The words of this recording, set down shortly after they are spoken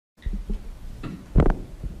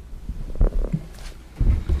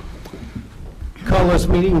Call this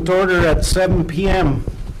meeting to order at 7 p.m.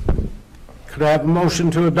 Could I have a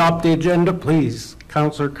motion to adopt the agenda, please?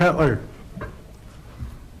 Councillor Cutler.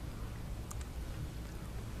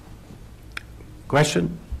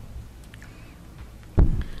 Question?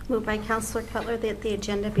 Moved by Councillor Cutler that the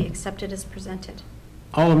agenda be accepted as presented.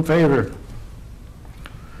 All in favor?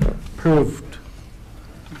 Approved.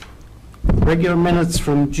 Regular minutes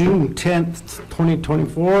from June 10th,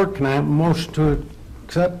 2024. Can I have a motion to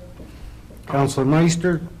accept? Councillor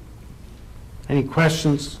Meister. Any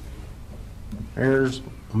questions, errors,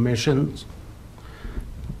 omissions?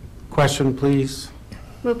 Question, please.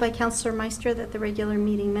 Moved by Councillor Meister that the regular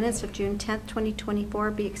meeting minutes of June 10th,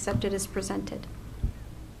 2024 be accepted as presented.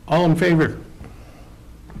 All in favor?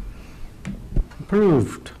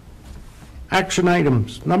 Approved. Action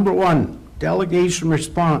items. Number 1, delegation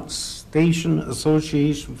response, Station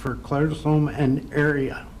Association for Claresholm and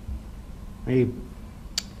Area. Abe.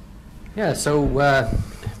 Yeah, so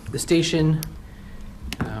the station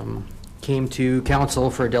came to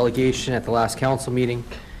council for a delegation at the last council meeting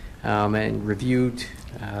and reviewed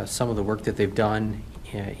some of the work that they've done,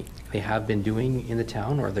 they have been doing in the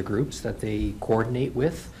town, or the groups that they coordinate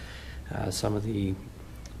with, some of the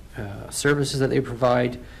services that they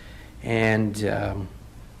provide, and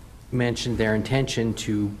mentioned their intention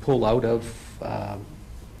to pull out of, I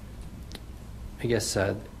guess,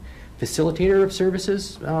 facilitator of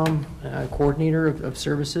services, coordinator of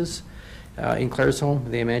services in Claresholm.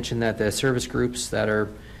 They mentioned that the service groups that are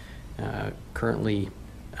currently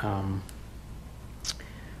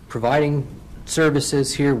providing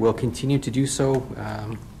services here will continue to do so,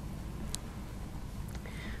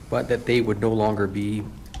 but that they would no longer be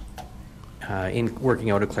working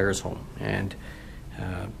out of Claresholm. And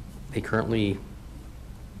they currently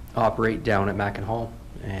operate down at Hall,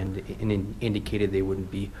 and indicated they wouldn't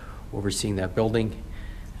be overseeing that building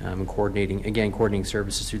and coordinating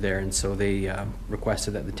services through there. And so they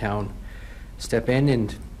requested that the town step in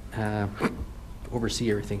and oversee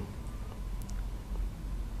everything.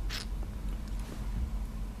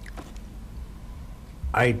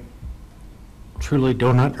 I truly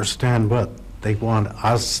don't understand what they want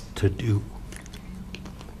us to do.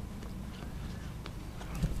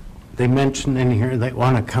 They mentioned in here they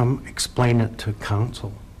want to come explain it to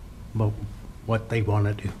council about what they want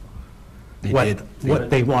to do. What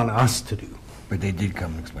they want us to do. But they did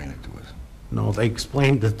come and explain it to us. No, they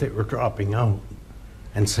explained that they were dropping out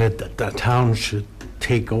and said that the town should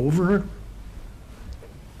take over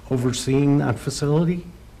overseeing that facility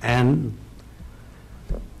and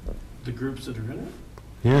the groups that are in it?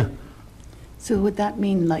 yeah. So would that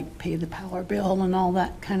mean like pay the power bill and all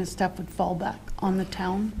that kind of stuff would fall back on the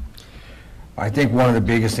town? I think one of the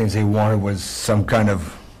biggest things they wanted was some kind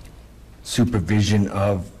of supervision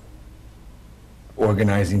of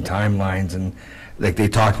organizing timelines, and like they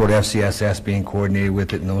talked about FCSS being coordinated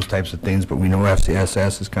with it and those types of things, but we know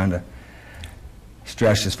FCSS is kind of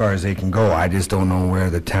stretched as far as they can go. I just don't know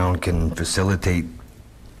where the town can facilitate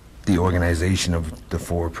the organization of the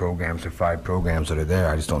 4 programs or 5 programs that are there.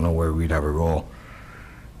 I just don't know where we'd have a role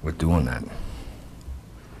with doing that.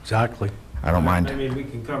 Exactly. I don't mind. I mean, we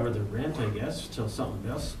can cover the rent, I guess, till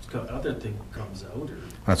something else, other thing comes out. Or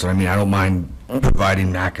That's what I mean. I don't mind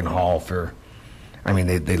providing Hall for, I mean,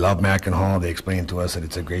 they love Hall. They explain to us that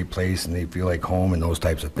it's a great place and they feel like home and those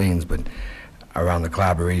types of things, but around the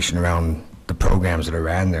collaboration, around the programs that are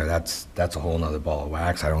ran there, that's a whole nother ball of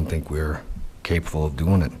wax. I don't think we're capable of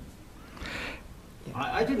doing it.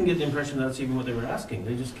 I didn't get the impression that's even what they were asking.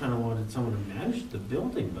 They just kind of wanted someone to manage the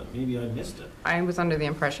building, but maybe I missed it. I was under the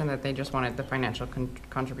impression that they just wanted the financial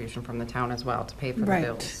contribution from the town as well to pay for the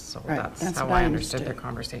bills. So that's how I understood their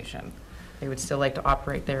conversation. They would still like to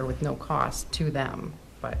operate there with no cost to them,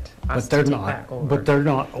 but us to take back over. But they're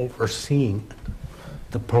not overseeing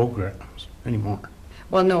the programs anymore.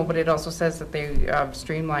 Well, no, but it also says that they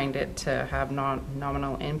streamlined it to have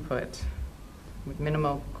nominal input with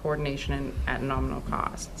minimal coordination and at nominal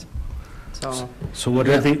costs. So what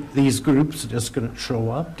are these groups just going to show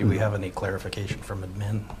up? Do we have any clarification from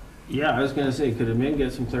admin? Yeah, I was going to say, could admin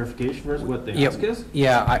get some clarification for us what the ask is?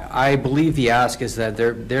 Yeah, I believe the ask is that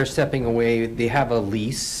they're stepping away. They have a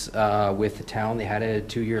lease with the town. They had a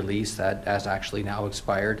 2-year lease that has actually now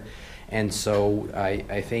expired, and so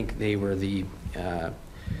I think they were the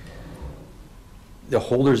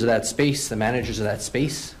holders of that space, the managers of that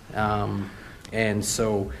space. And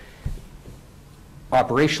so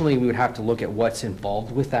operationally, we would have to look at what's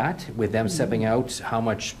involved with that, with them stepping out, how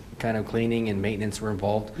much kind of cleaning and maintenance were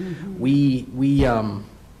involved. We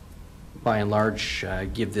by and large,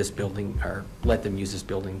 give this building, or let them use this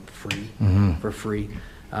building free, for free.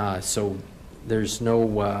 So there's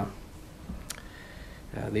no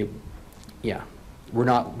we're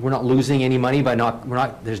not losing any money by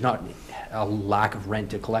there's not a lack of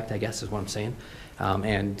rent to collect, I guess is what I'm saying.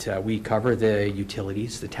 And we cover the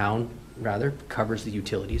utilities, the town rather covers the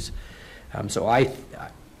utilities. So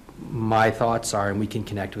my thoughts are, and we can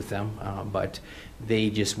connect with them, but they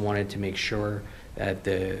just wanted to make sure that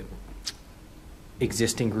the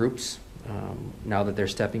existing groups, now that they're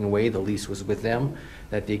stepping away, the lease was with them,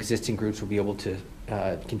 that the existing groups will be able to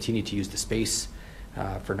continue to use the space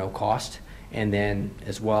for no cost. And then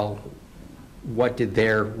as well, what did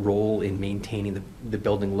their role in maintaining the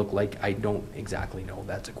building look like? I don't exactly know.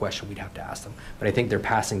 That's a question we'd have to ask them. But I think they're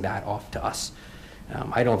passing that off to us.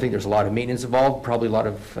 I don't think there's a lot of maintenance involved, probably a lot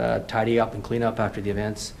of tidy up and clean up after the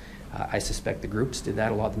events. I suspect the groups did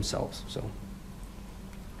that a lot themselves. So,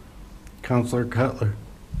 Councillor Cutler.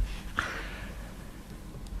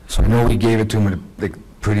 So I know we gave it to them, like,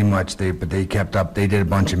 pretty much, but they kept up, they did a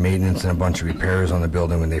bunch of maintenance and a bunch of repairs on the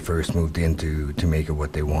building when they first moved in to make it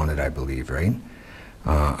what they wanted, I believe, right?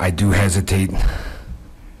 I do hesitate,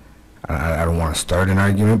 I don't want to start an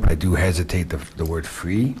argument, but I do hesitate the word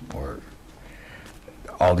free, or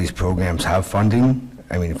all these programs have funding.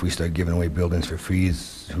 I mean, if we start giving away buildings for free,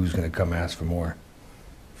 who's going to come ask for more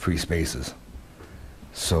free spaces?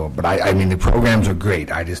 So, but I mean, the programs are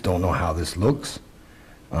great. I just don't know how this looks.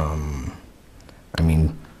 I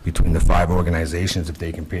mean, between the 5 organizations, if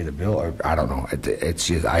they can pay the bill, or I don't know. It's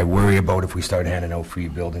just, I worry about if we start handing out free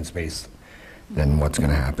building space, then what's going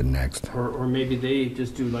to happen next? Or maybe they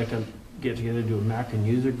just do like a get together, do a Mac and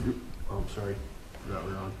user group. Oh, I'm sorry, that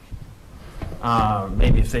we're on.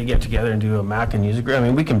 Maybe if they get together and do a Mac and user group. I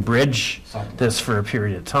mean, we can bridge this for a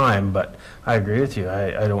period of time, but I agree with you.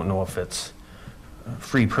 I don't know if it's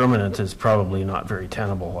free permanent is probably not very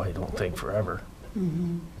tenable. I don't think forever.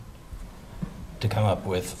 Mm-hmm. To come up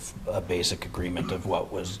with a basic agreement of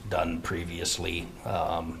what was done previously,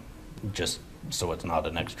 just so it's not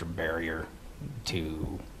an extra barrier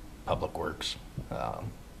to Public Works.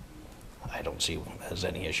 I don't see as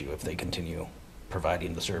any issue if they continue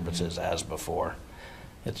providing the services as before.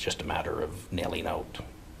 It's just a matter of nailing out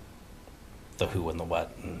the who and the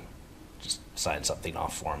what and just sign something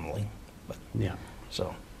off formally. But, Yeah.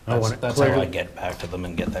 so I want it that's how clearly- I get back to them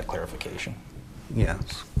and get that clarification.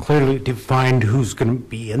 Yes, clearly defined who's going to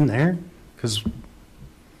be in there, because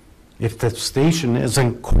if the station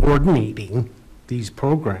isn't coordinating these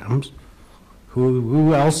programs,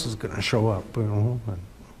 who else is going to show up, and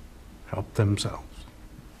help themselves?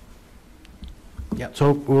 Yep.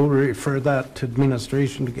 So we'll refer that to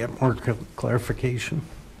administration to get more clarification.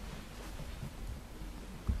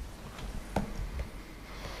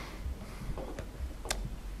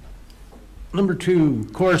 Number 2,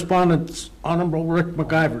 correspondence, Honorable Rick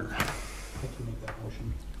McIver.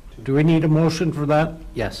 Do we need a motion for that?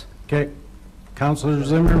 yes. Okay. Councilor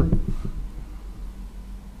Zimmer?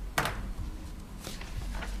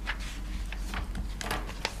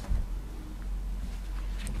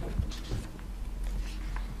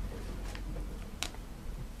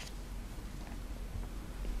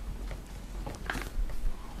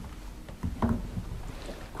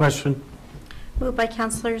 Question? Moved by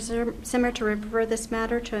Councillor Zimmer to refer this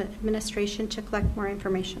matter to administration to collect more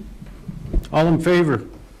information. All in favor?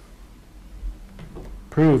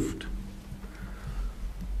 Approved.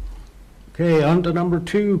 Okay, on to number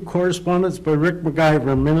 2, correspondence by Rick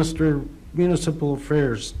McIver, Minister of Municipal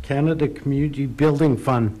Affairs, Canada Community Building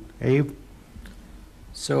Fund. Abe?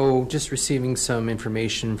 So just receiving some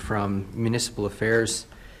information from Municipal Affairs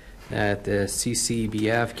at the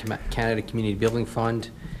CCBF, Canada Community Building Fund.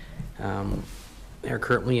 They're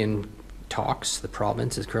currently in talks, the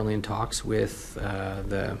province is currently in talks with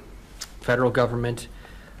the federal government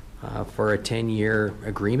for a 10-year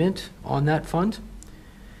agreement on that fund.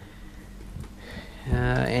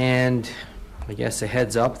 And I guess a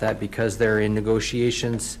heads up that because they're in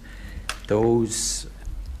negotiations, those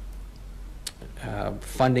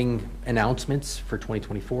funding announcements for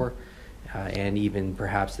 2024 and even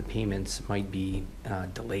perhaps the payments might be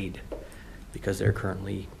delayed because they're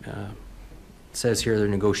currently, it says here they're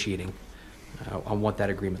negotiating on what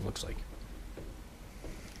that agreement looks like.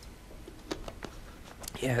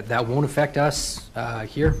 Yeah, that won't affect us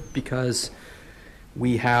here because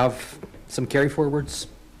we have some carry forwards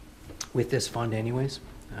with this fund anyways.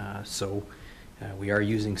 So we are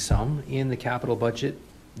using some in the capital budget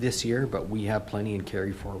this year, but we have plenty in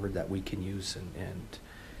carry forward that we can use,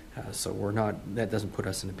 and so we're not, that doesn't put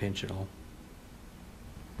us in a pinch at all.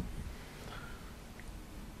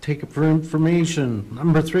 Take it for information.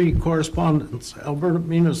 Number 3, correspondence, Alberta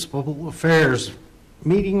Municipal Affairs,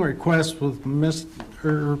 meeting request with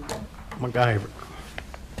Mr. McIver.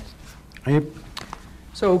 Abe?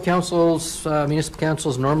 So councils, municipal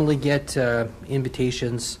councils normally get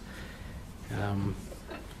invitations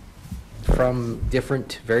from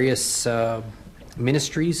different various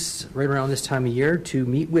ministries right around this time of year to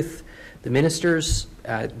meet with the ministers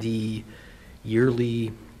at the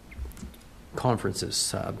yearly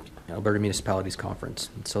conferences, Alberta Municipalities Conference.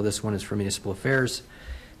 And so this one is for municipal affairs.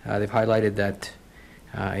 They've highlighted that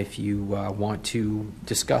if you want to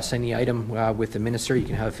discuss any item with the minister, you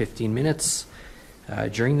can have 15 minutes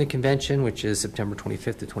during the convention, which is September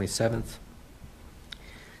 25th to 27th.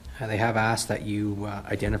 They have asked that you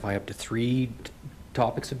identify up to 3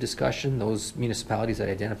 topics of discussion. Those municipalities that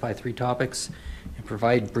identify 3 topics and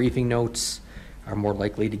provide briefing notes are more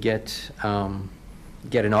likely to get an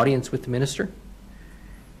audience with the minister.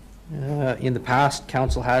 In the past,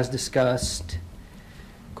 council has discussed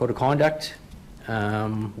code of conduct.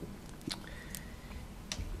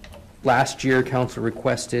 Last year, council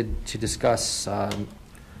requested to discuss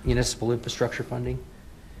municipal infrastructure funding.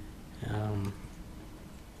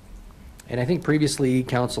 And I think previously,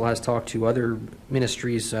 council has talked to other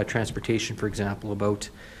ministries, transportation, for example, about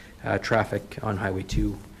traffic on Highway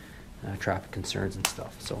 2, traffic concerns and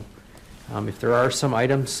stuff. So if there are some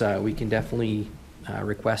items, we can definitely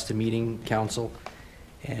request a meeting, council,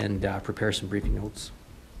 and prepare some briefing notes.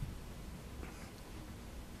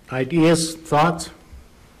 Ideas, thoughts?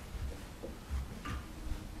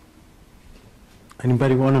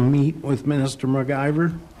 Anybody want to meet with Minister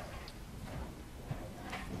MacGyver?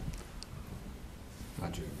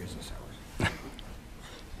 Not during business hours.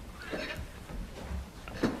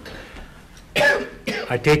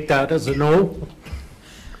 I take that as a no.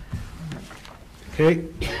 Okay.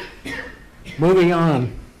 Moving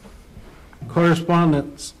on.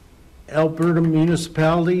 Correspondence. Alberta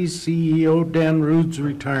Municipalities CEO Dan Rude's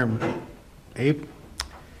retirement. Abe?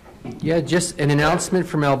 Yeah, just an announcement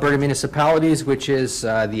from Alberta Municipalities, which is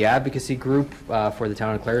the advocacy group for the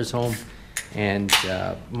town of Claresholm and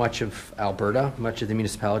much of Alberta, much of the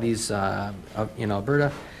municipalities in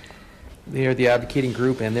Alberta. They are the advocating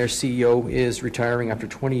group, and their CEO is retiring after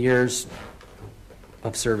 20 years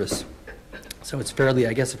of service. So it's fairly,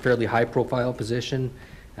 I guess, a fairly high-profile position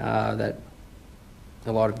that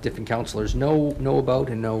a lot of different councillors know about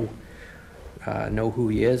and know who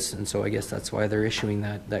he is, and so I guess that's why they're issuing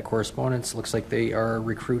that correspondence. Looks like they are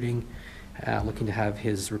recruiting, looking to have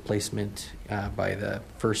his replacement by the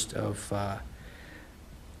 1st of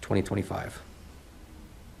 2025.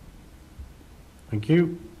 Thank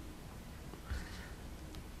you.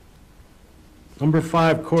 Number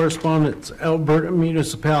 5, correspondence, Alberta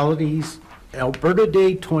Municipalities, Alberta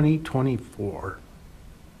Day 2024.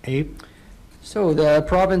 Abe? So the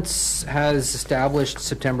province has established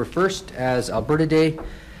September 1st as Alberta Day,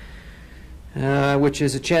 which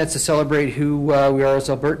is a chance to celebrate who we are as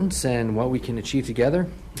Albertans and what we can achieve together.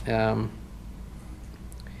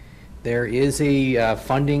 There is a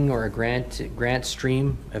funding or a grant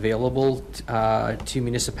stream available to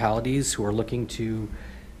municipalities who are looking to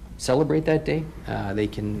celebrate that day. They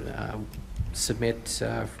can submit,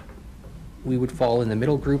 we would fall in the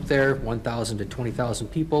middle group there, 1,000 to 20,000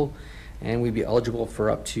 people, and we'd be eligible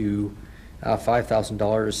for up to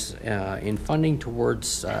 $5,000 in funding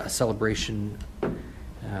towards a celebration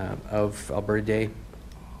of Alberta Day.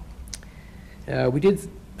 We did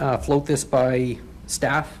float this by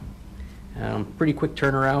staff. Pretty quick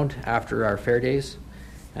turnaround after our fair days,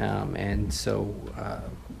 and so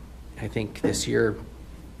I think this year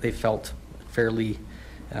they felt fairly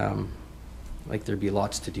like there'd be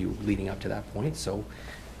lots to do leading up to that point, so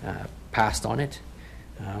passed on it.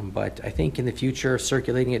 But I think in the future,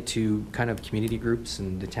 circulating it to kind of community groups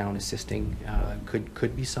and the town assisting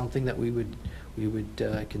could be something that we would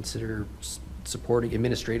consider supporting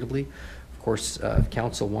administratively. Of course, if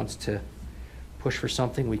council wants to push for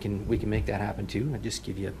something, we can make that happen too. I just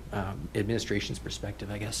give you administration's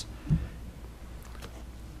perspective, I guess.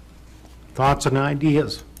 Thoughts and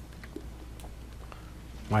ideas?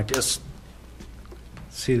 I just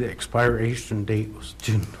see the expiration date was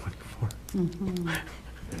June 24th.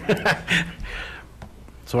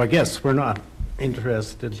 So I guess we're not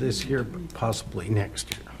interested this year, but possibly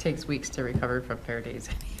next year. Takes weeks to recover from fair days.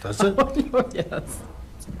 Does it? Yes.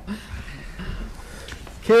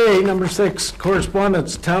 Okay, number 6,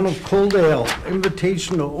 correspondence, Town of Coaldale,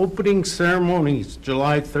 invitation to opening ceremonies,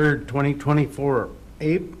 July 3rd, 2024.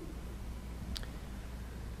 Abe?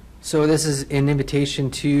 So this is an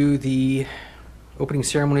invitation to the opening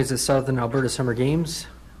ceremonies of Southern Alberta Summer Games.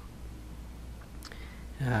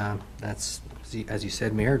 That's, as you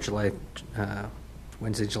said, Mayor,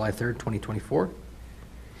 Wednesday, July 3rd, 2024.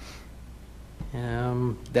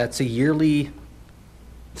 That's a yearly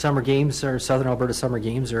Summer Games, or Southern Alberta Summer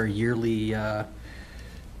Games, are a yearly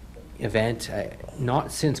event,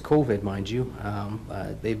 not since COVID, mind you.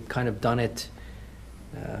 They've kind of done it,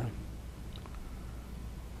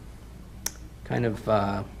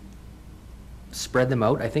 spread them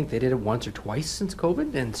out. I think they did it once or twice since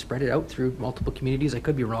COVID and spread it out through multiple communities. I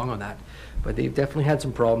could be wrong on that, but they've definitely had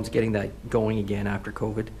some problems getting that going again after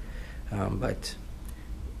COVID. But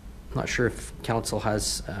I'm not sure if council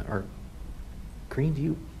has, or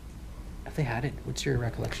Green, have they had it? What's your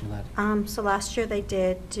recollection of that? So last year they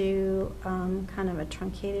did do kind of a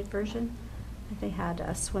truncated version. They had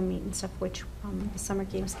a swim meet and stuff, which the Summer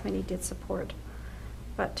Games Committee did support.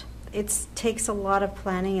 But it takes a lot of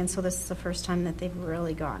planning, and so this is the first time that they've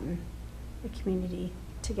really gotten the community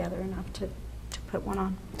together enough to put one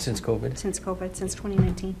on. Since COVID? Since COVID, since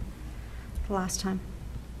 2019, the last time.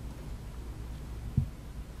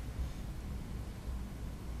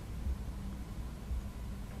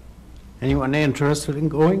 Anyone interested in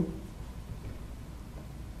going?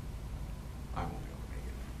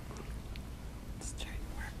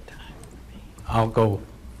 I'll go.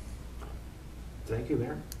 Thank you,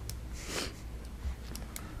 Mayor.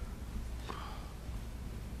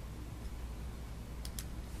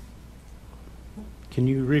 Can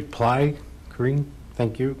you reply, Corinne?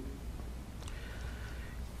 Thank you.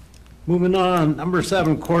 Moving on, number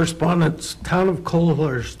 7, correspondence, Town of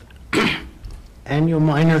Colehurst, Annual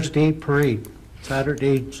Miners' Day Parade,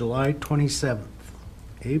 Saturday, July 27th.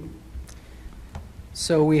 Abe?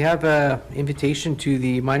 So we have an invitation to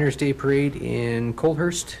the Miners' Day Parade in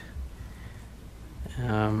Colehurst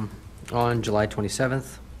on July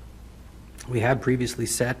 27th. We had previously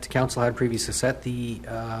set, council had previously set the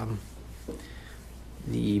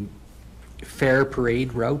fair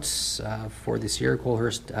parade routes for this year.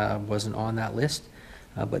 Colehurst wasn't on that list,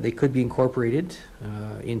 but they could be incorporated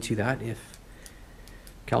into that if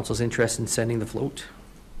council's interested in sending the float.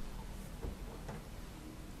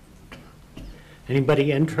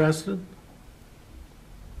 Anybody interested?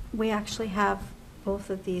 We actually have both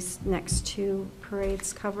of these next 2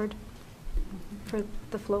 parades covered for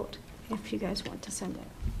the float, if you guys want to send it.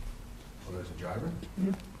 Well, there's a driver?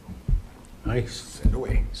 Nice. Send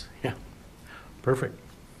away. Yeah, perfect.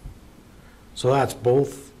 So that's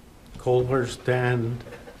both Colehurst and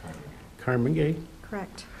Carmen Gay?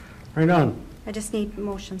 Correct. Right on. I just need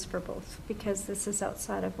motions for both, because this is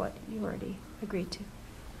outside of what you already agreed to.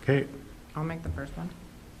 Okay. I'll make the first one.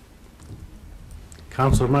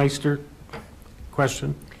 Councilor Meister,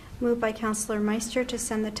 question? Moved by Councillor Meister to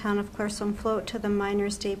send the Town of Claresholm float to the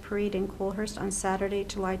Miners' Day Parade in Colehurst on Saturday,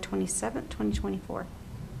 July 27th, 2024.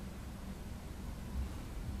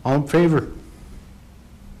 All in favor?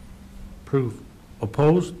 Approved.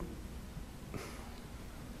 Opposed?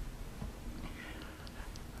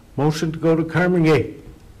 Motion to go to Carmen Gay.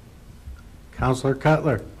 Councilor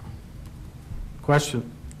Cutler. Question?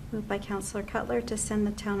 Moved by Councillor Cutler to send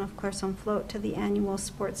the Town of Claresholm float to the annual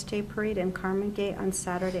Sports Day Parade in Carmen Gay on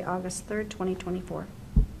Saturday, August 3rd, 2024.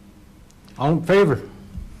 All in favor?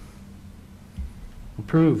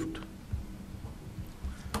 Approved.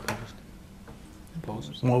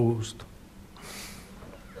 Opposed.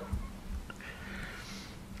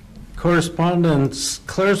 Correspondence,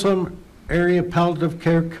 Claresholm Area Palliative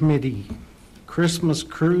Care Committee, Christmas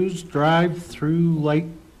Cruise Drive-Through Light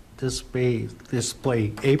Display.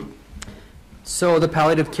 Abe? So the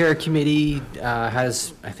Palliative Care Committee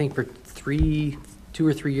has, I think for 2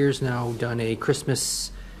 or 3 years now, done a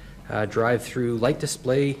Christmas drive-through light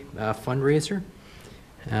display fundraiser.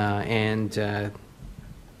 And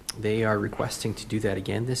they are requesting to do that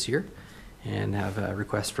again this year and have a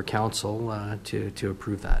request for council to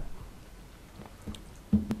approve that.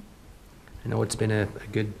 I know it's been a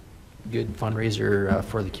good fundraiser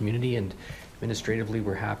for the community, and administratively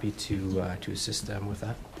we're happy to assist them with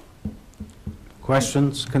that.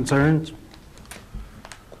 Questions, concerns?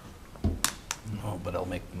 No, but I'll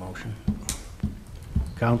make the motion.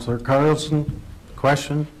 Councilor Carlson,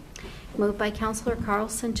 question? Moved by Councillor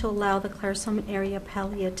Carlson to allow the Claresholm Area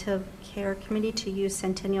Palliative Care Committee to use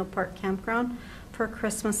Centennial Park Campground for a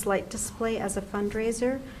Christmas light display as a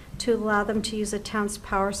fundraiser, to allow them to use the town's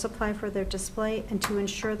power supply for their display, and to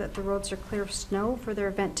ensure that the roads are clear of snow for their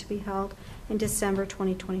event to be held in December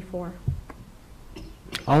 2024.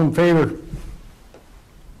 All in favor?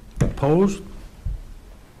 Opposed?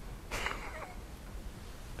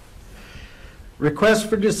 Request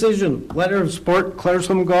for decision, letter of support,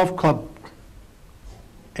 Claresholm Golf Club.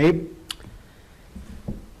 Abe?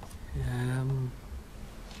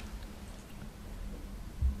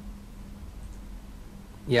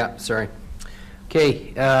 Yeah, sorry.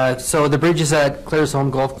 Okay, so the Bridges at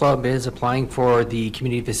Claresholm Golf Club is applying for the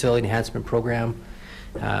Community Facility Enhancement Program.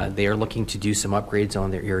 They are looking to do some upgrades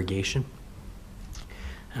on their irrigation.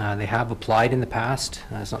 They have applied in the past.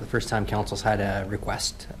 It's not the first time council's had a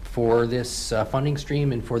request for this funding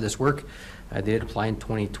stream and for this work. They did apply in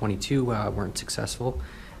 2022, weren't successful,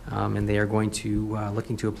 and they are going to,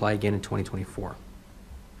 looking to apply again in 2024.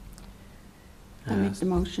 I make the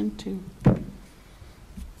motion to.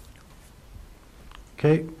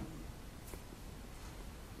 Okay.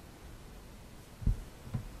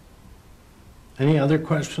 Any other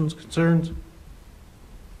questions, concerns?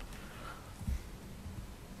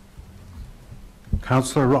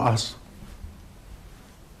 Councillor Ross.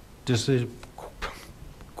 Just a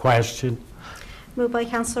question. Moved by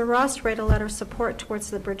Councillor Ross, write a letter of support towards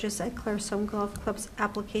the Bridges at Claresholm Golf Club's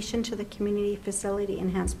application to the Community Facility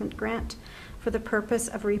Enhancement Grant for the purpose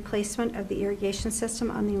of replacement of the irrigation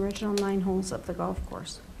system on the original 9 holes of the golf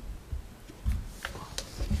course.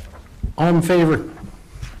 All in favor?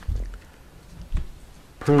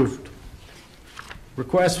 Approved.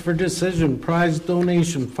 Request for decision, prize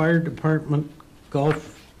donation, fire department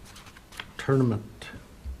golf tournament.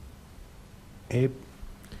 Abe?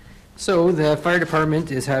 So the fire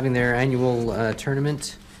department is having their annual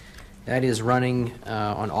tournament. That is running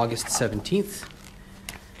on August 17th.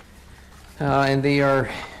 And they are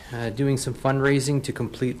doing some fundraising to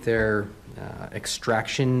complete their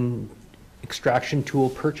extraction tool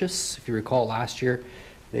purchase. If you recall, last year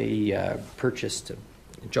they purchased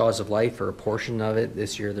Jaws of Life, or a portion of it.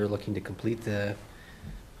 This year they're looking to complete the,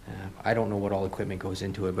 I don't know what all equipment goes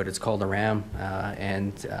into it, but it's called a RAM.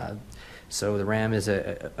 So the RAM is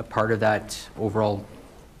a part of that overall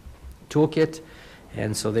toolkit,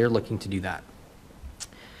 and so they're looking to do that.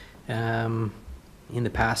 In the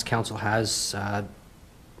past, council has, I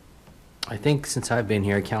think since I've been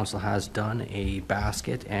here, council has done a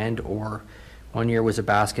basket, and or 1 year was a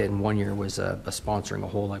basket and 1 year was a sponsoring a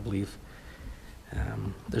hole, I believe.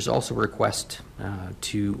 There's also a request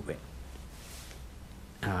to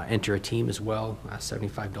enter a team as well,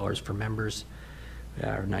 $75 for members,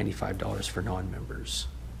 or $95 for non-members.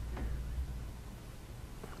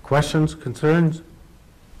 Questions, concerns?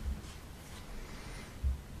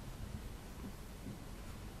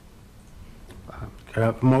 Can I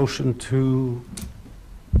have a motion to,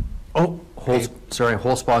 Whole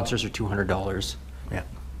sponsors are $200. yeah.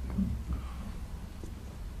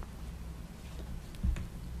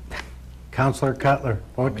 Councillor Cutler,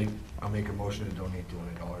 what? I'll make a motion to donate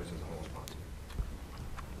 $200 as a whole sponsor.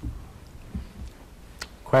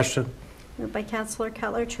 Question? Moved by Councillor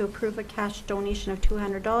Cutler to approve a cash donation of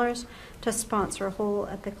 $200 to sponsor a hole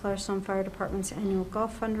at the Claresholm Fire Department's annual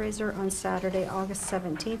golf fundraiser on Saturday, August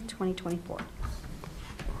 17th, 2024.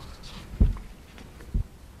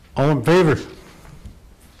 All in favor?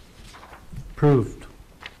 Approved.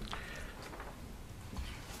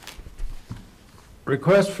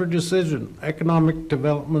 Request for decision, Economic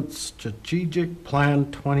Development Strategic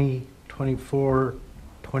Plan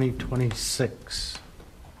 2024-2026.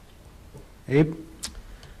 Abe?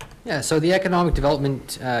 Yeah, so the Economic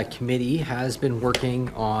Development Committee has been working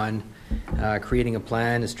on creating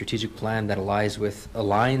a strategic plan that aligns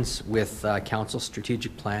with Council's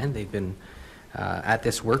strategic plan. They've been at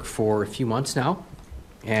this work for a few months now,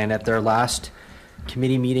 and at their last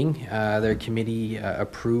committee meeting, their committee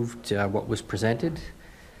approved what was presented.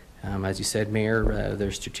 As you said, Mayor,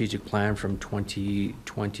 their strategic plan from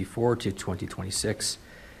 2024 to 2026.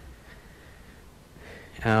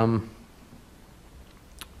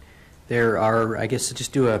 There are, I guess,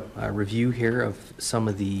 just do a review here of some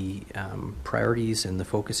of the priorities and the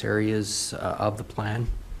focus areas of the plan.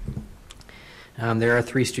 There are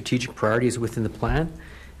 3 strategic priorities within the plan.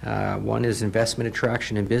 One is investment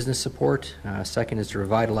attraction and business support. Second is to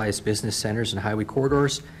revitalize business centers and highway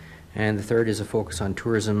corridors. And the third is a focus on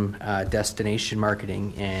tourism, destination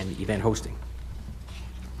marketing, and event hosting.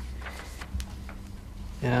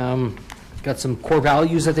 Got some core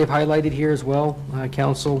values that they've highlighted here as well,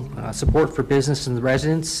 Council. Support for business and the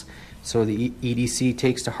residents. So the EDC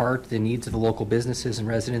takes to heart the needs of the local businesses and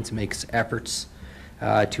residents and makes efforts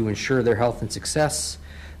to ensure their health and success.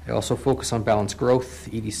 They also focus on balanced growth.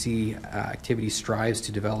 EDC activity strives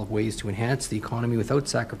to develop ways to enhance the economy without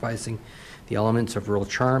sacrificing the elements of rural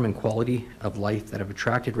charm and quality of life that have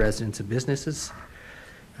attracted residents and businesses.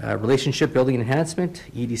 Relationship building and enhancement.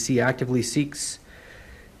 EDC actively seeks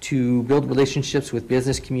to build relationships with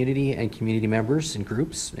business community and community members and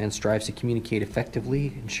groups, and strives to communicate effectively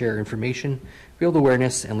and share information, build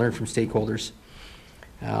awareness, and learn from stakeholders.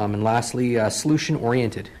 And lastly,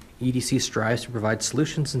 solution-oriented. EDC strives to provide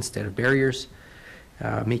solutions instead of barriers.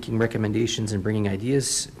 making recommendations and bringing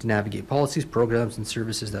ideas to navigate policies, programs, and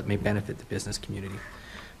services that may benefit the business community.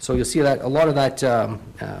 So you'll see that a lot of that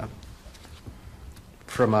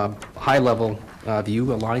from a high-level view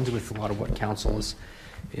aligns with a lot of what council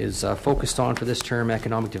is focused on for this term: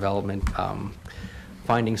 economic development,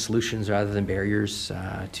 finding solutions rather than barriers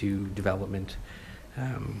to development,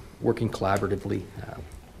 working collaboratively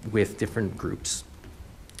with different groups.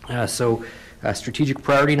 Strategic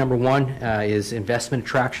priority number 1 is investment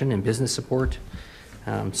attraction and business support.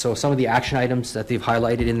 So some of the action items that they've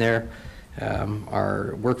highlighted in there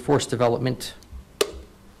are workforce development.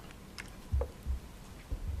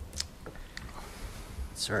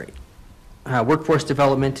 Workforce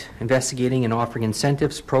development, investigating and offering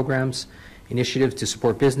incentives, programs, initiatives to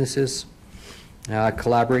support businesses,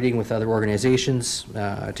 collaborating with other organizations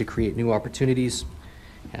to create new opportunities.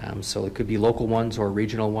 So it could be local ones or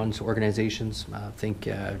regional ones, organizations. Think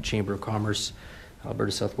Chamber of Commerce,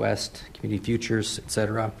 Alberta Southwest, Community Futures,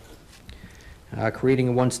 etc. Creating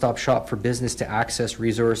a one-stop shop for business to access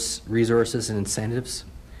resources and incentives.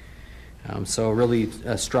 So really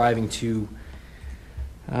striving to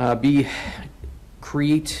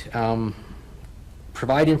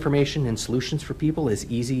provide information and solutions for people is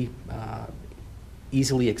easily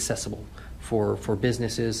accessible for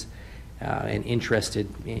businesses and interested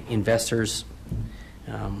investors.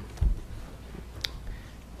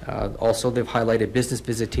 Also, they've highlighted business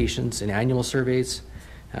visitations and annual surveys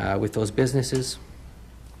with those businesses,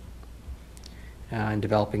 and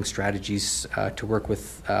developing strategies to work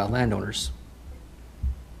with landowners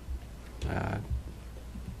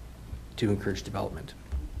to encourage development.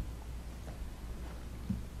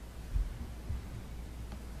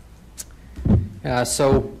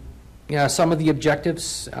 Some of the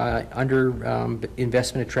objectives under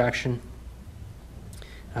investment attraction: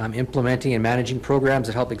 implementing and managing programs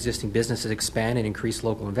that help existing businesses expand and increase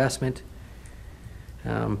local investment.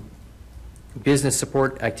 Business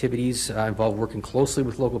support activities involve working closely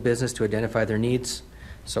with local business to identify their needs.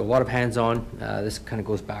 So a lot of hands-on. This kind of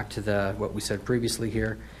goes back to what we said previously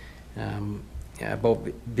here about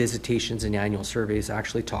visitations and annual surveys,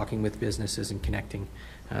 actually talking with businesses and connecting,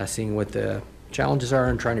 seeing what the challenges are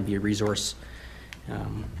and trying to be a resource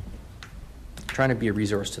to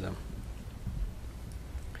them.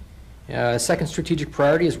 Second strategic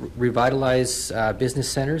priority is revitalize business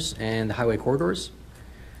centers and the highway corridors.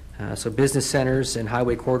 So business centers and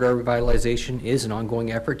highway corridor revitalization is an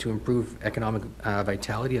ongoing effort to improve economic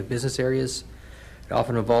vitality of business areas. It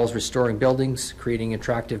often involves restoring buildings, creating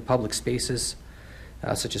attractive public spaces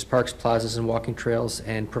such as parks, plazas, and walking trails,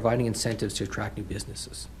 and providing incentives to attract new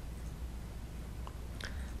businesses.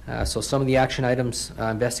 So some of the action items: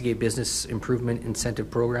 investigate business improvement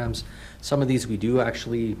incentive programs. Some of these we do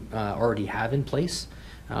actually already have in place.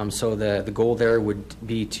 So the goal there would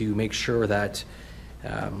be to make sure that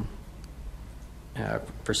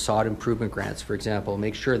facade improvement grants, for example,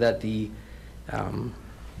 make sure that the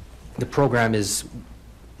program is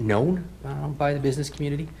known by the business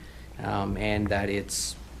community, and that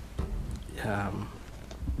it's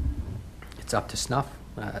up to snuff,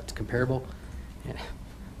 it's comparable.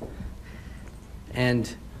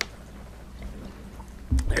 And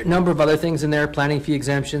there are a number of other things in there: planning fee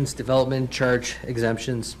exemptions, development charge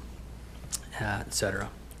exemptions, etc.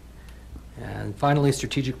 And finally,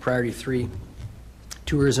 strategic priority 3,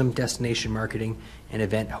 tourism, destination marketing, and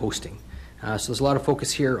event hosting. So there's a lot of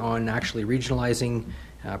focus here on actually regionalizing,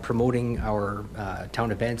 promoting our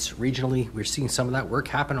town events regionally. We're seeing some of that work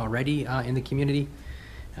happen already in the community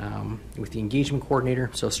with the engagement coordinator.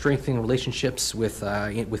 So strengthening relationships with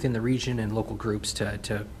within the region and local groups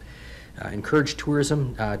to encourage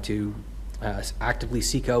tourism, to actively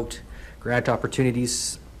seek out grant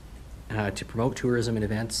opportunities to promote tourism and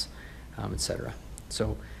events, etc.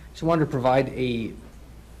 So just wanted to provide a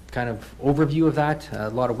kind of overview of that. A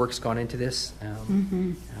lot of work's gone into this,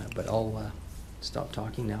 but I'll stop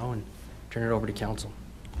talking now and turn it over to council.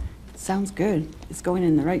 Sounds good. It's going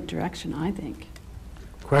in the right direction, I think.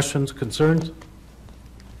 Questions, concerns?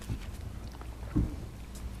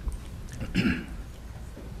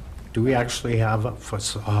 Do we actually have a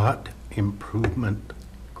facade improvement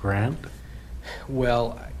grant?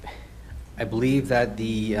 Well, I believe that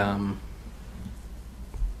the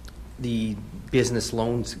business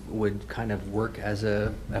loans would kind of work as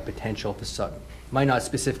a potential facade. Might not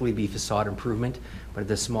specifically be facade improvement, but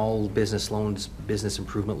the small business loans, business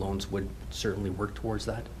improvement loans would certainly work towards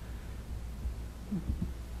that.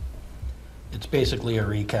 It's basically a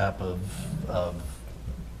recap of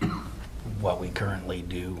what we currently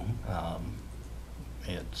do.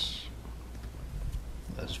 It's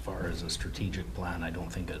as far as a strategic plan, I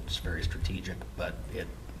don't think it's very strategic, but it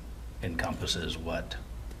encompasses what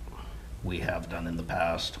we have done in the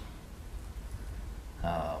past.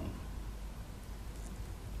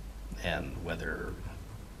 And whether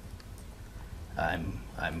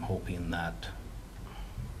I'm hoping that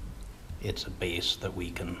it's a base that we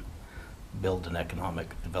can build an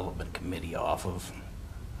economic development committee off of,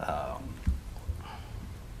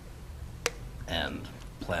 and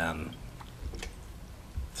plan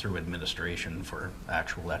through administration for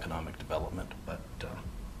actual economic development, but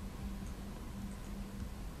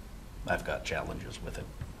I've got challenges with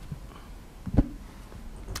it.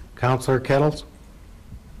 Councillor Kettles?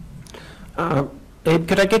 Abe,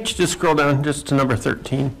 could I get you to scroll down just to number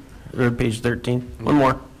 13, or page 13? One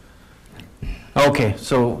more. Okay,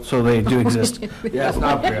 so they do exist. Yeah, it's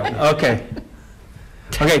not real. Okay.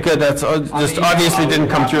 Okay, good, that's just obviously didn't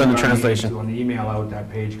come through in the translation. On the email out, that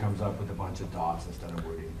page comes up with a bunch of dots instead of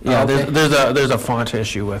wording. Yeah, Okay. there's a font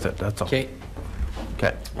issue with it, that's all. Okay.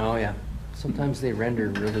 Okay. Oh, yeah. Sometimes they render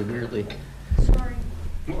really weirdly. Sorry.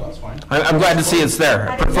 Well, that's fine. I'm glad to see it's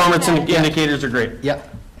there. Performance indicators are great.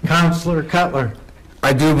 Yep. Councillor Cutler?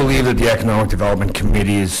 I do believe that the Economic Development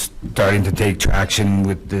Committee is starting to take traction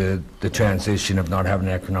with the transition of not having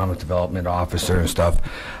an economic development officer and stuff.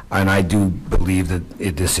 And I do believe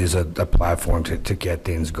that this is a platform to get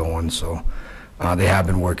things going. So they have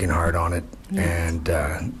been working hard on it and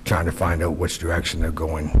trying to find out which direction they're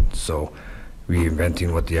going. So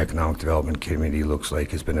reinventing what the Economic Development Committee looks like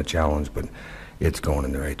has been a challenge, but it's going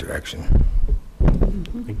in the right direction.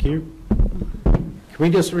 Thank you. Can we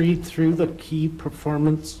just read through the key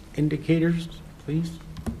performance indicators, please?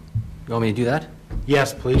 You want me to do that?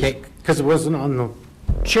 Yes, please. Okay. Because it wasn't on the,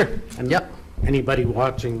 Sure. and Yep. anybody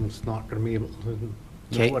watching is not going to be able to know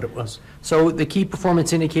Okay. what it was. So the key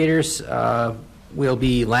performance indicators will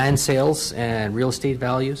be land sales and real estate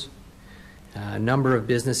values, number of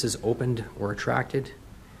businesses opened or attracted,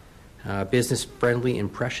 business-friendly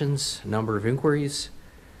impressions, number of inquiries,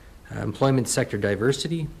 employment sector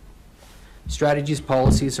diversity, strategies,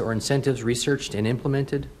 policies, or incentives researched and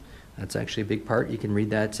implemented. That's actually a big part. You can read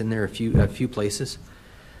that. It's in there a few places.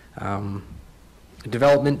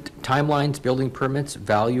 Development timelines, building permits,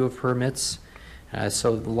 value of permits.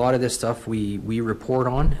 So a lot of this stuff we report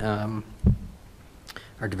on.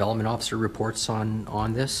 Our development officer reports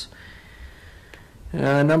on this.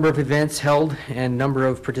 Number of events held and number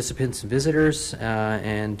of participants and visitors,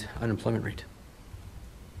 and unemployment rate.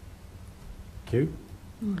 Thank you.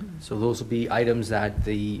 So those will be items that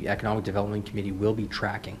the Economic Development Committee will be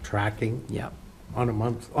tracking. Tracking Yeah. on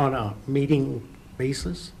a meeting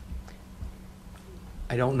basis,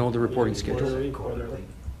 I don't know the reporting schedule.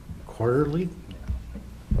 quarterly?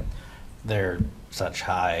 They're such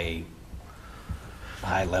high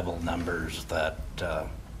level numbers that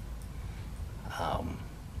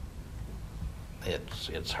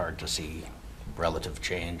it's hard to see relative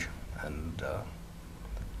change, and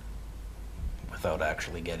without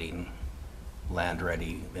actually getting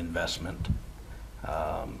land-ready investment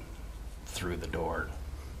through the door,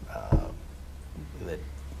 that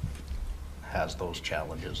has those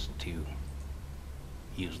challenges to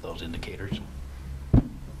use those indicators.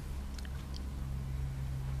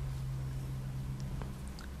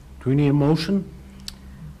 Do we need a motion?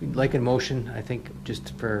 We'd like a motion, I think,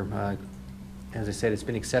 just for, as I said, it's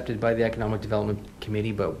been accepted by the Economic Development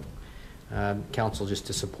Committee, but council just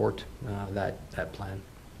to support that plan.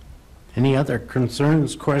 Any other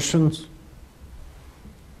concerns, questions?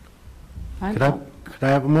 Could I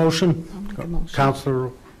have a motion? I'll make a motion.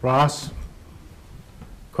 Councillor Ross?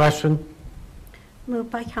 Question?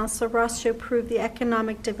 Moved by Councillor Ross to approve the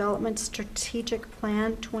Economic Development Strategic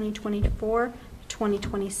Plan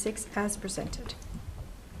 2024-2026 as presented.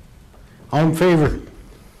 All in favor?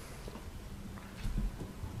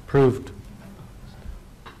 Approved.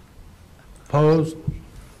 Opposed?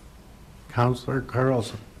 Councillor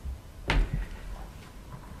Carlson.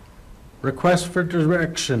 Request for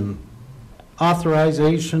direction,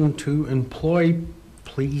 authorization to employ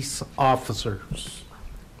police officers.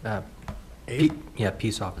 Yeah,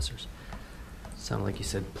 peace officers. Sounded like you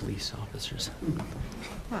said police officers.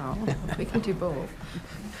 Well, we can do both.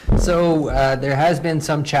 So there has been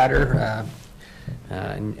some chatter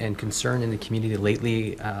and concern in the community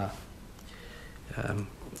lately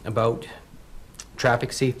about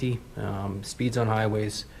traffic safety, speeds on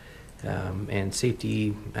highways, and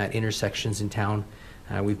safety at intersections in town.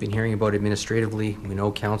 We've been hearing about it administratively. We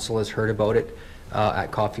know council has heard about it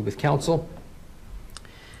at Coffee with Council.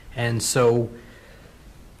 And so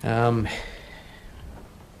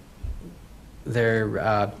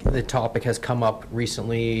the topic has come up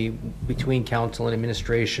recently between council and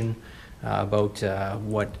administration about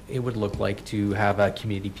what it would look like to have a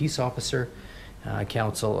community peace officer.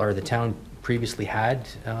 Council, or the town, previously had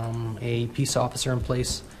a peace officer in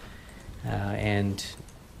place, and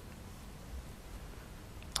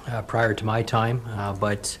prior to my time,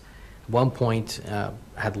 but at one point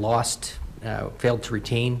had failed to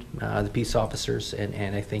retain the peace officers,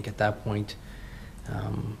 and I think at that point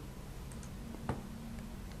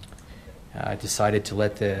decided to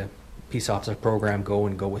let the peace officer program go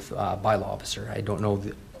and go with bylaw officer. I don't know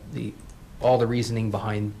all the reasoning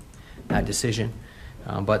behind that decision,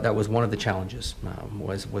 but that was one of the challenges,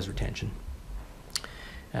 was retention.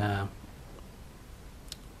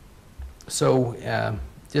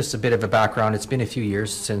 Just a bit of a background. It's been a few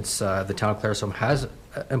years since the town of Claresholm has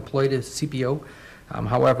employed a CPO.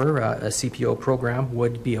 However, a CPO program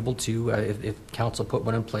would be able to, if council put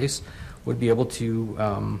one in place, would be able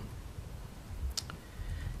to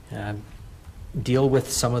deal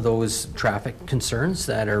with some of those traffic concerns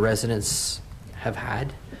that our residents have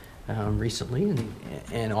had recently,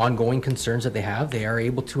 and ongoing concerns that they have. They are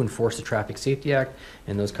able to enforce the Traffic Safety Act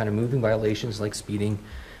and those kind of moving violations like speeding,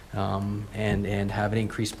 and have an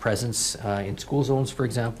increased presence in school zones, for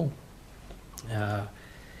example. A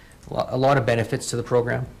lot of benefits to the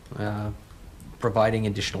program, providing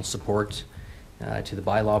additional support to the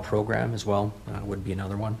bylaw program as well would be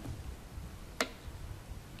another one.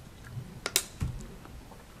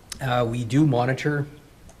 We do monitor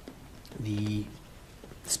the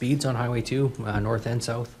speeds on Highway 2, north and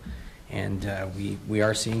south, and we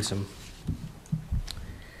are seeing some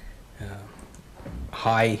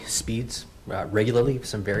high speeds regularly,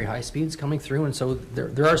 some very high speeds coming through, and so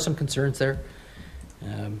there are some concerns there.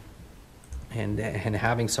 And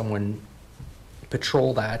having someone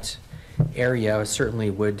patrol that area certainly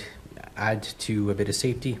would add to a bit of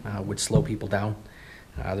safety, would slow people down.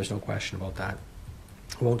 There's no question about that.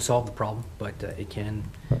 It won't solve the problem, but it can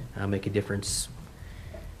make a difference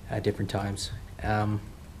at different times.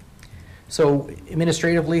 So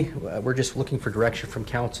administratively, we're just looking for direction from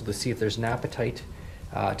council to see if there's an appetite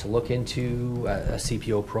to look into a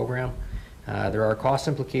CPO program. There are cost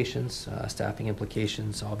implications, staffing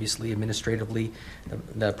implications. Obviously, administratively,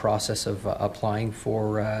 the process of applying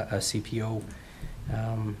for a CPO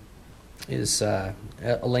is a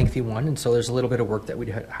lengthy one, and so there's a little bit of work that we'd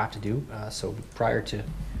have to do. So prior to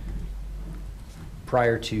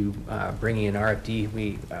bringing in RFD,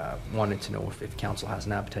 we wanted to know if council has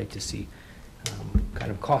an appetite to see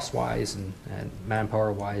kind of cost-wise and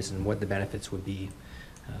manpower-wise and what the benefits would be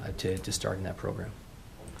to starting that program.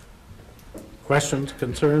 Questions,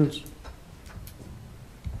 concerns?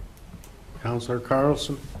 Councillor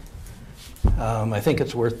Carlson? I think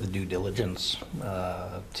it's worth the due diligence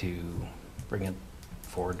to bring it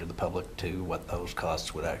forward to the public to what those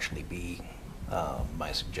costs would actually be.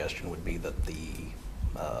 My suggestion would be that the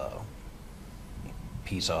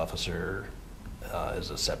peace officer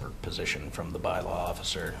is a separate position from the bylaw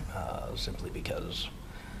officer, simply because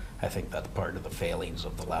I think that's part of the failings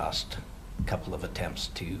of the last couple of attempts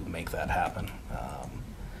to make that happen.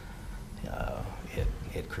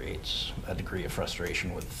 It creates a degree of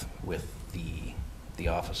frustration with the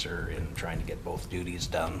officer in trying to get both duties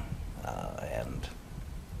done, and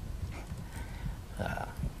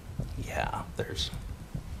yeah, there's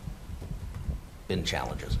been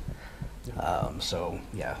challenges. So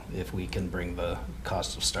yeah, if we can bring the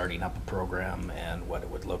cost of starting up a program and what it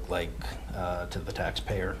would look like to the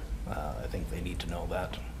taxpayer, I think they need to know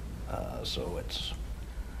that. So it's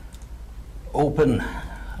open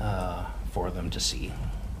for them to see.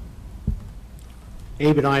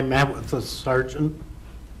 Abe and I met with the sergeant,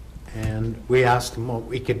 and we asked him what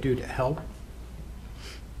we could do to help.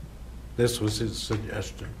 This was his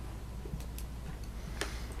suggestion.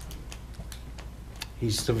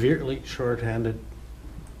 He's severely short-handed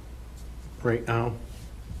right now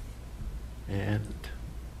and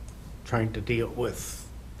trying to deal with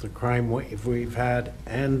the crime wave we've had,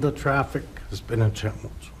 and the traffic has been a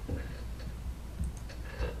challenge.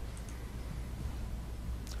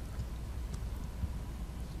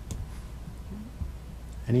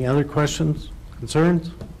 Any other questions, concerns?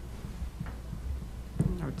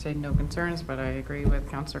 I would say no concerns, but I agree with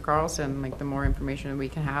Councillor Carlson. Like, the more information we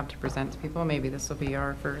can have to present to people, maybe this will be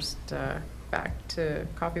our first back to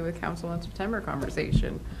coffee with council in September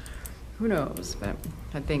conversation. Who knows? But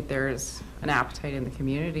I think there's an appetite in the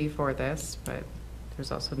community for this, but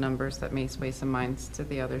there's also numbers that may sway some minds to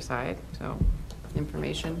the other side. So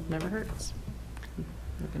information never hurts.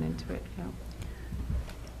 Looking into it, yeah.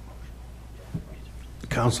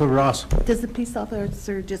 Counselor Ross. Does the police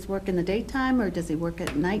officer just work in the daytime, or does he work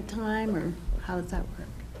at nighttime, or how does that work?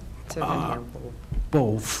 To the example.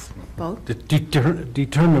 Both. Both?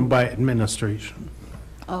 Determined by administration.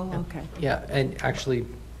 Oh, okay. Yeah, and actually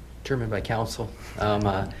determined by council.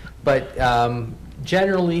 But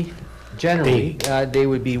generally, they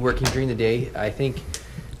would be working during the day. I think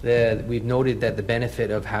that we've noted that the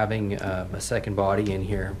benefit of having a second body in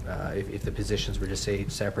here, if the positions were just say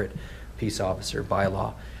separate peace officer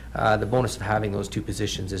bylaw, the bonus of having those two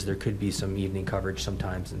positions is there could be some evening coverage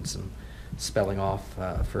sometimes and some spelling off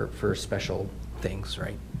for special things,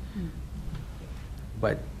 right?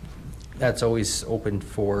 But that's always open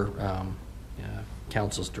for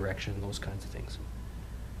council's direction, those kinds of things.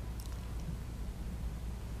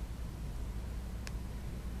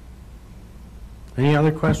 Any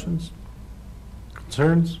other questions?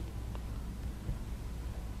 Concerns?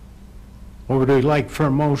 What would we like for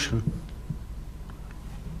a motion?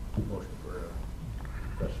 Motion for a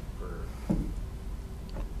request for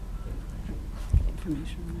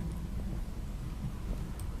Information.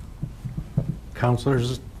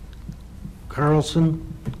 Councilors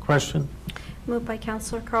Carlson, question? Moved by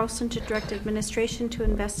Councillor Carlson to direct administration to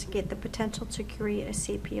investigate the potential to create a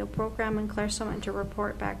CPO program in Claresholm and to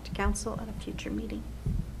report back to council at a future meeting.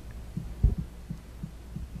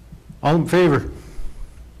 All in favor?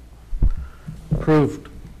 Approved.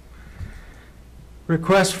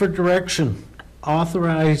 Request for direction,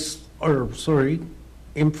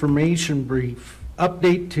 information brief,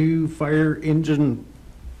 update to fire engine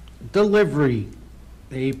delivery.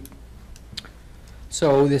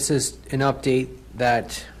 So this is an update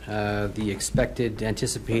that the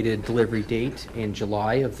anticipated delivery date in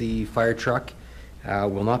July of the fire truck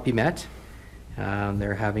will not be met.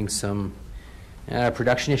 They're having some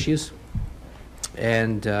production issues,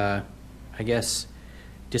 and I guess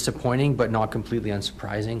disappointing but not completely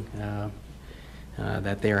unsurprising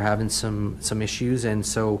that they are having some issues, and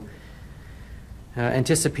so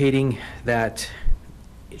anticipating that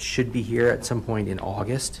it should be here at some point in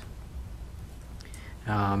August.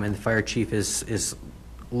 And the fire chief is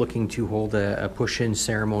looking to hold a push-in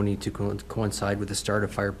ceremony to coincide with the start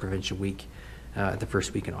of Fire Prevention Week, the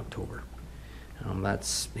first week in October.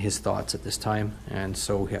 That's his thoughts at this time, and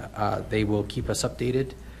so they will keep us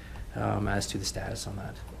updated as to the status on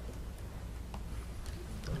that.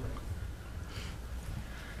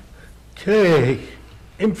 Okay,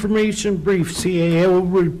 information brief, CAO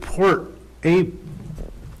report.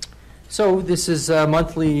 So this is a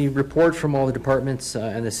monthly report from all the departments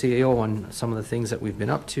and the CAO on some of the things that we've been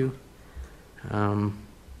up to. Let's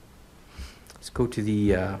go to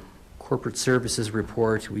the corporate services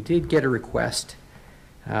report. We did get a request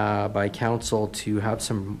by council to have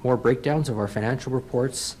some more breakdowns of our financial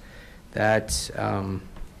reports that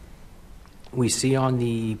we see on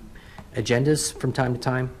the agendas from time to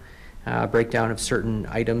time. Breakdown of certain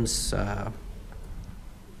items,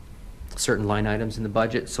 certain line items in the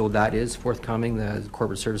budget, so that is forthcoming. The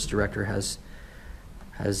corporate service director has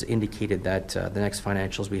indicated that the next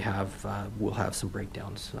financials we have will have some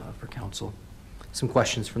breakdowns for council. Some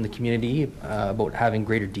questions from the community about having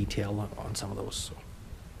greater detail on some of those. So.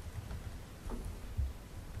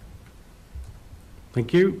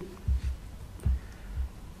 Thank you.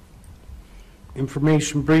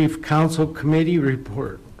 Information brief, council committee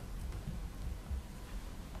report.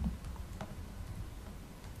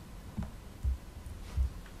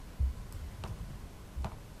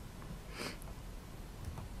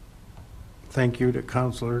 Thank you to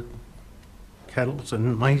Councillor Kettles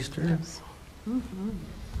and Meister.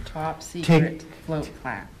 Top secret float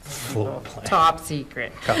plan. Top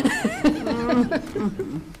secret.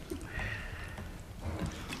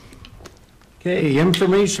 Okay,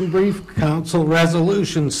 information brief, council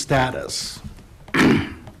resolution status.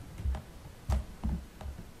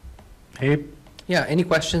 Hey. Yeah, any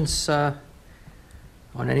questions on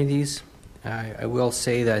any of these? I will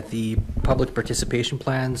say that the public participation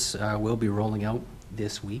plans will be rolling out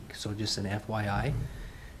this week, so just an FYI.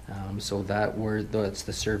 So that's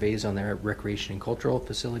the surveys on their recreation and cultural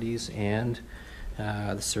facilities and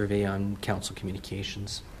the survey on council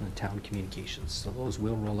communications and town communications. So those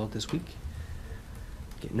will roll out this week.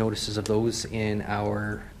 Get notices of those in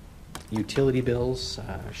our utility bills.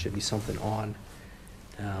 Should be something on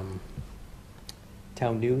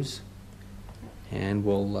town news. And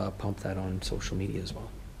we'll pump that on social media as well.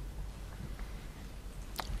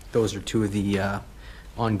 Those are two of the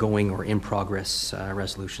ongoing or in progress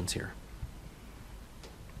resolutions here.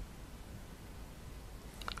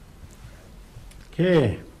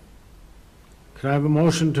 Okay. Could I have a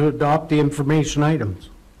motion to adopt the information items?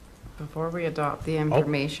 Before we adopt the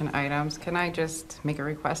information items, can I just make a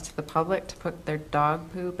request to the public to put their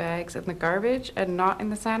dog poo bags in the garbage and not in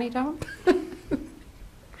the Sandy dump? It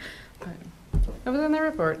was in the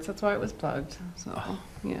reports, that's why it was plugged, so,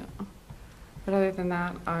 yeah. But other than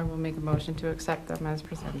that, I will make a motion to accept them as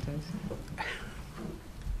presented.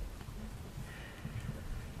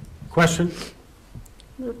 Question?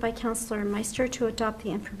 Moved by Counselor Meister to adopt the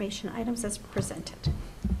information items as presented.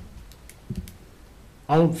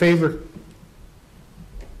 All in favor?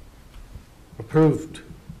 Approved.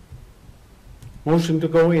 Motion to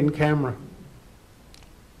go in camera.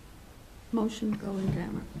 Motion to go in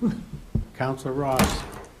camera. Counselor Ross.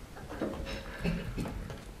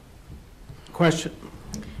 Question?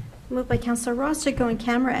 Moved by Counselor Ross to go in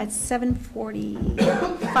camera at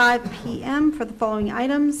 7:45 p.m. for the following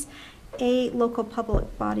items. A, local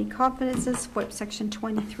public body confidences, FOIP Section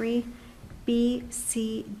 23. B,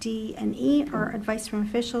 C, D, and E are advice from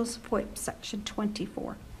officials, FOIP Section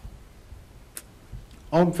 24.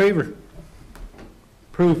 All in favor?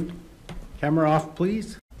 Approved. Camera off,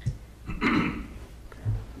 please.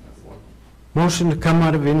 Motion to come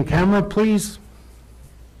out of in camera, please.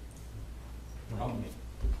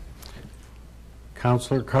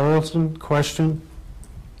 Counselor Carlson, question?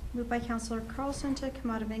 Moved by Counselor Carlson to come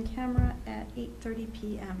out of in camera at 8:30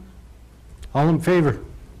 p.m. All in favor?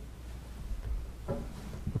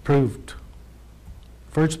 Approved.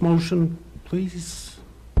 First motion, please.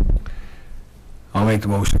 I'll make the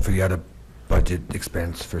motion for the other budget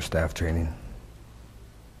expense for staff training.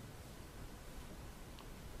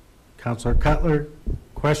 Counselor Cutler,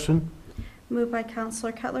 question? Moved by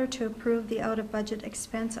Counselor Cutler to approve the out-of-budget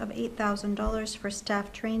expense of $8,000 for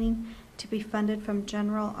staff training to be funded from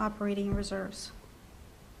general operating reserves.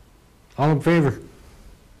 All in favor?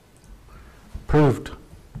 Approved.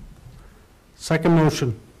 Second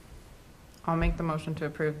motion. I'll make the motion to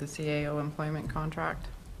approve the CAO employment contract.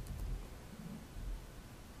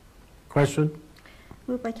 Question?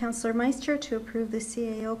 Moved by Counselor Meister to approve the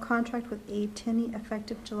CAO contract with Abe Tinney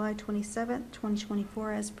effective July 27,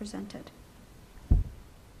 2024 as presented.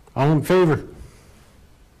 All in favor?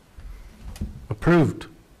 Approved.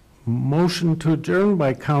 Motion to adjourn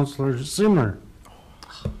by Counselor Zimmer.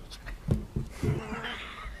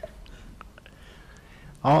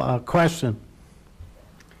 Question?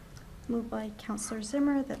 Moved by Counselor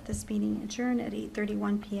Zimmer that this meeting adjourn at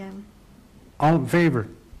 8:31 p.m. All in favor?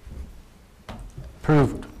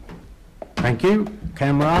 Approved. Thank you.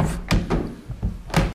 Camera off.